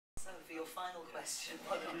final question.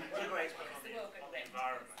 What a great one. On the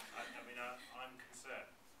environment, I'm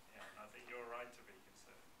concerned. Yeah, and I think you're right to be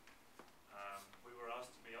concerned. We were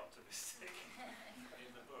asked to be optimistic in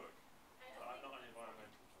the book, but I'm not an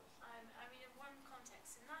environmental person. In one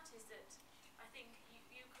context, and that is that I think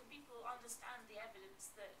people understand the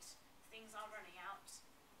evidence that things are running out.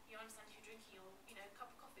 You understand if you're drinking your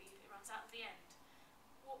cup of coffee, it runs out at the end.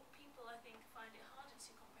 What people, I think, find it harder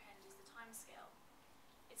to comprehend is the timescale.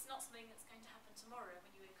 It's not something that's going to happen tomorrow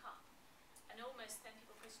when you wake up. And almost then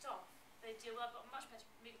people put it off. They deal, well, I've got a much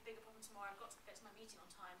bigger problem tomorrow, I've got to get to my meeting on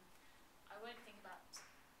time. I won't think about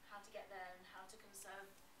how to get there and how to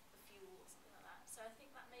conserve the fuel or something like that. So I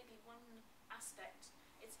think that may be one aspect.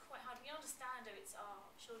 It's quite hard. We understand it's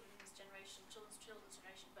our children's generation, children's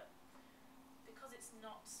generation, but because it's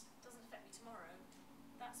not, doesn't affect me tomorrow,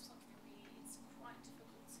 that's something it's quite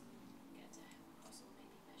difficult to get across or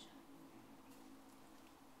maybe measure.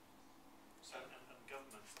 So, and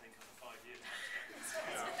governments think on a 5-year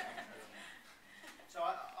timescale. So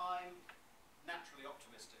I'm naturally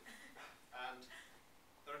optimistic, and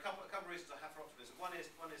there are a couple of reasons I have for optimism. One is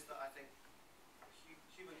that I think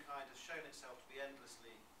humankind has shown itself to be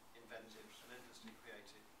endlessly inventive and endlessly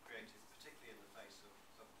creative, particularly in the face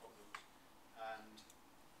of problems, and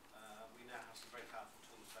we now have some very powerful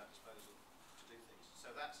tools at our disposal to do things.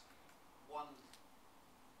 So that's one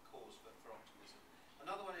cause for optimism.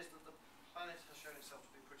 Another one is that the planet has shown itself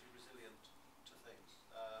to be pretty resilient to things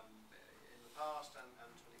in the past and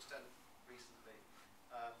to an extent recently.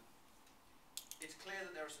 It's clear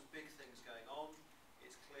that there are some big things going on.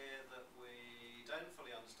 It's clear that we don't fully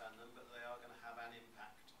understand them, but they are going to have an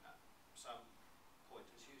impact at some point,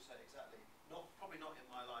 as you say exactly. Probably not in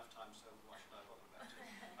my lifetime, so why should I bother about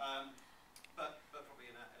it? But probably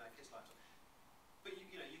in our kids' lifetime. But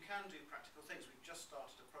you can do practical things. We've just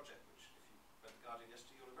started a project, which if you read The Guardian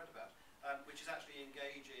yesterday, you'll have read about, which is actually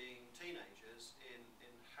engaging teenagers in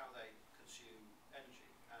how they consume energy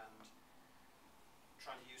and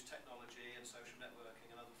trying to use technology and social networking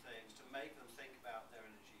and other things to make them think about their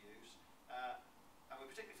energy use. And we're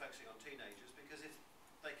particularly focusing on teenagers because if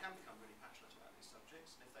they can become really passionate about these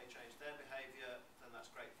subjects, and if they change their behaviour, then that's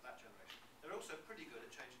great for that generation. They're also pretty good at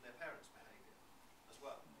changing their parents' behaviour as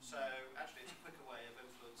well. So actually it's a quicker way of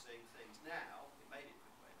influencing things now, it may be a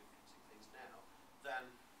quicker way of influencing things now, than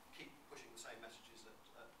keep pushing the same messages at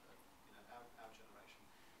our generation.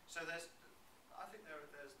 So I think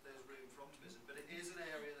there's room for optimism, but it is an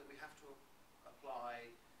area that we have to apply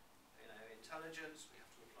intelligence, we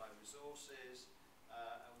have to apply resources,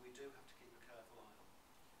 and